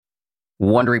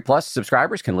Wondery Plus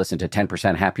subscribers can listen to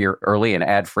 10% Happier early and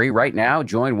ad-free right now.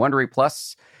 Join Wondery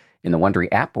Plus in the Wondery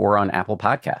app or on Apple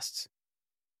Podcasts.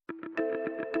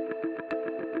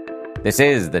 This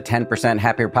is the 10%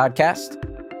 Happier podcast.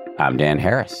 I'm Dan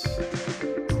Harris.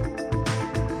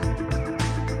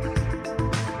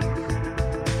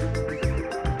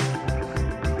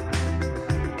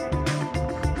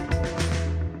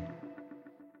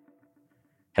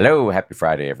 Hello, happy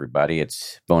Friday, everybody.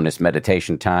 It's bonus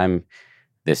meditation time.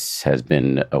 This has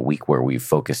been a week where we've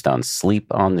focused on sleep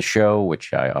on the show,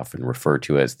 which I often refer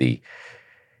to as the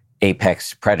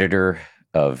apex predator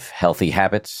of healthy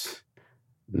habits.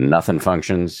 Nothing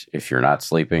functions if you're not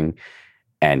sleeping.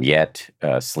 And yet,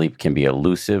 sleep can be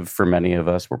elusive for many of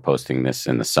us. We're posting this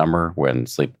in the summer when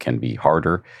sleep can be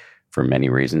harder for many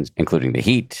reasons, including the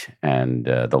heat and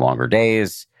the longer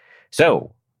days.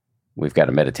 So, we've got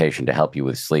a meditation to help you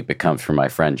with sleep. It comes from my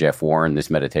friend Jeff Warren.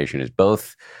 This meditation is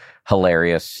both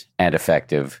hilarious and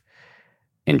effective.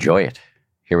 Enjoy it.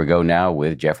 Here we go now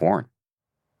with Jeff Warren.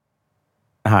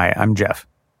 Hi, I'm Jeff.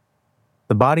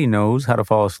 The body knows how to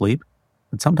fall asleep,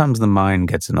 but sometimes the mind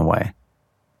gets in the way.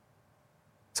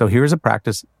 So here's a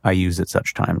practice I use at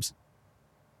such times.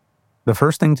 The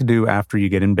first thing to do after you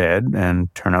get in bed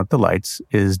and turn out the lights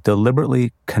is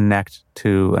deliberately connect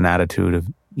to an attitude of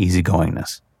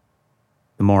easygoingness.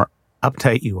 The more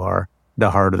uptight you are,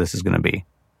 the harder this is going to be.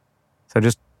 So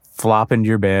just flop into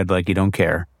your bed like you don't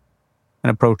care and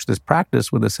approach this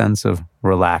practice with a sense of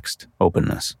relaxed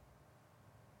openness.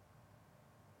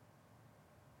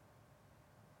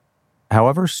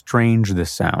 However strange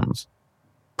this sounds,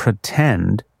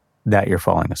 pretend that you're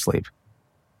falling asleep.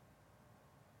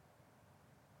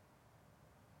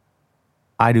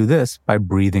 I do this by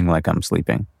breathing like I'm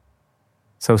sleeping.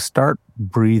 So start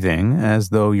breathing as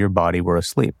though your body were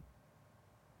asleep.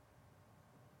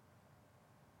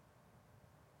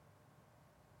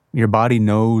 Your body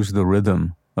knows the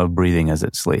rhythm of breathing as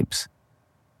it sleeps.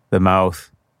 The mouth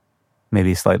may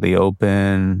be slightly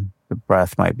open, the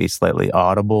breath might be slightly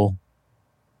audible.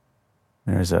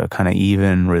 There's a kind of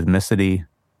even rhythmicity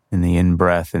in the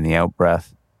in-breath and the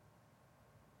out-breath.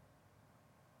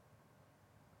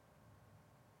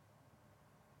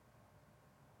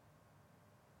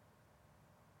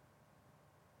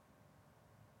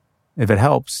 If it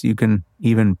helps, you can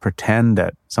even pretend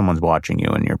that someone's watching you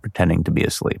and you're pretending to be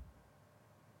asleep.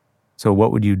 So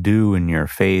what would you do in your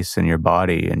face and your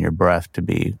body and your breath to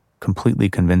be completely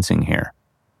convincing here?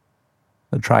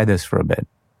 So try this for a bit.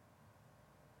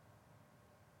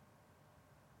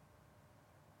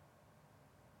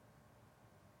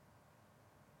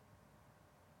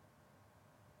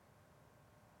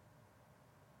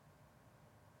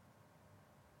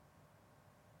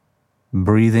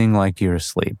 Breathing like you're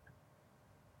asleep.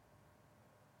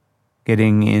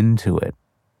 Getting into it.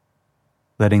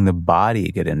 Letting the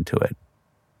body get into it.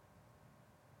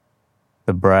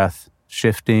 The breath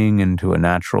shifting into a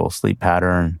natural sleep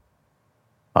pattern.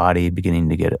 Body beginning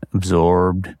to get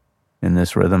absorbed in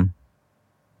this rhythm.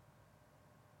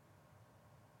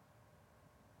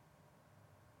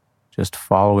 Just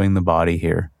following the body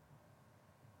here.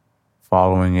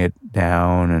 Following it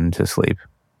down into sleep.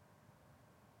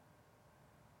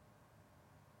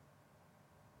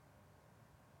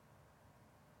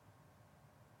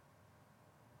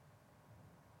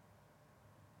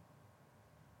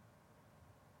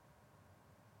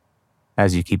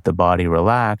 As you keep the body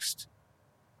relaxed,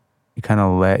 you kind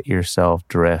of let yourself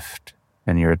drift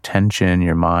and your attention,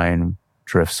 your mind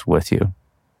drifts with you.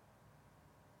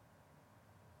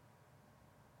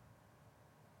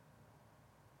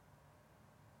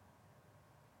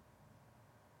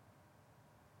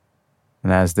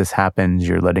 And as this happens,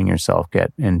 you're letting yourself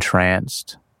get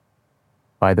entranced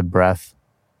by the breath.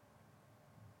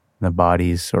 The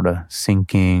body's sort of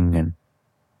sinking and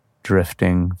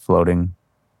drifting, floating.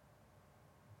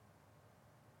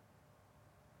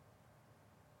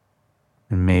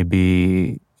 And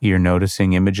maybe you're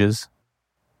noticing images,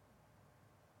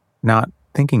 not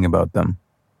thinking about them,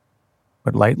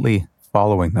 but lightly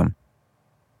following them.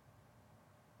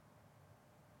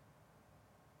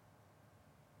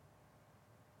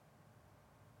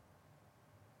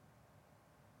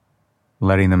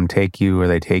 Letting them take you where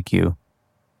they take you.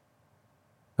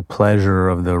 The pleasure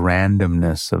of the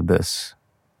randomness of this.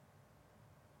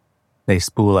 They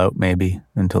spool out maybe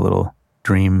into little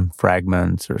dream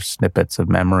fragments or snippets of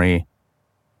memory,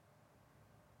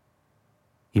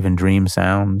 even dream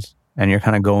sounds, and you're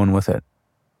kind of going with it,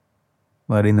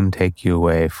 letting them take you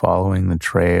away, following the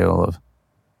trail of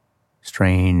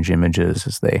strange images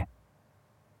as they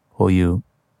pull you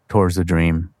towards the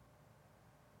dream.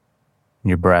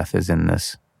 Your breath is in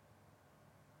this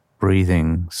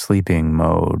breathing, sleeping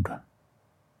mode.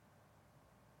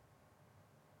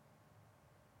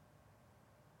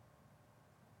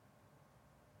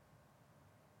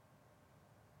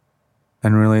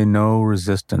 And really no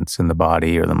resistance in the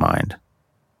body or the mind.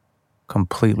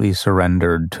 Completely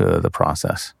surrendered to the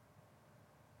process.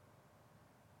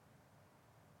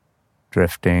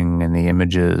 Drifting and the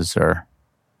images are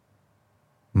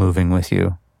moving with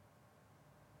you.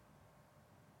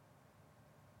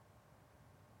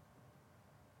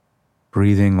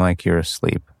 Breathing like you're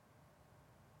asleep.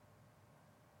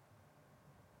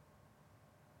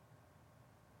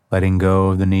 Letting go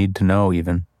of the need to know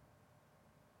even.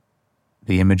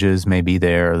 The images may be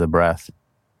there, the breath,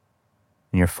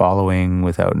 and you're following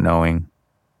without knowing.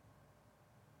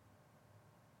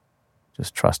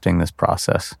 Just trusting this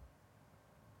process.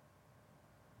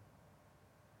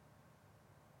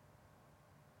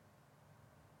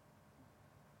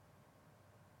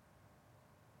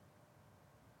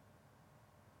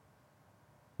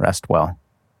 Rest well.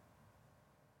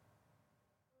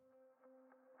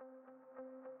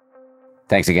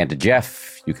 Thanks again to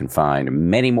Jeff. You can find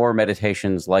many more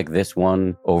meditations like this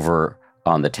one over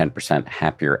on the 10%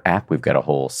 Happier app. We've got a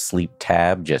whole sleep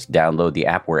tab. Just download the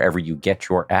app wherever you get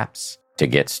your apps to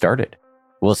get started.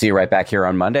 We'll see you right back here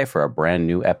on Monday for a brand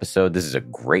new episode. This is a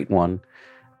great one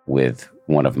with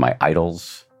one of my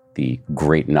idols, the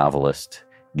great novelist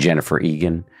Jennifer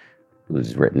Egan,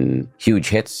 who's written huge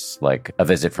hits like A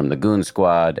Visit from the Goon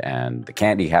Squad and The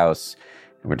Candy House.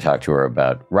 We're going to talk to her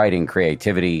about writing,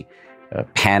 creativity,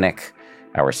 panic,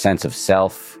 our sense of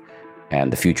self,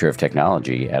 and the future of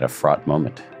technology at a fraught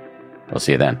moment. We'll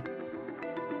see you then.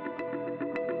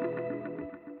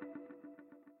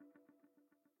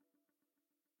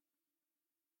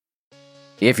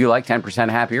 If you like 10%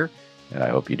 Happier, and I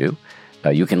hope you do,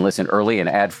 you can listen early and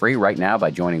ad-free right now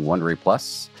by joining Wondery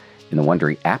Plus in the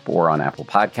Wondery app or on Apple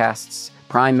Podcasts.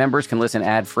 Prime members can listen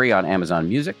ad-free on Amazon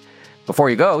Music. Before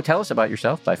you go, tell us about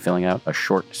yourself by filling out a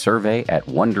short survey at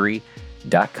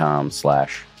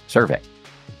Wondery.com/survey.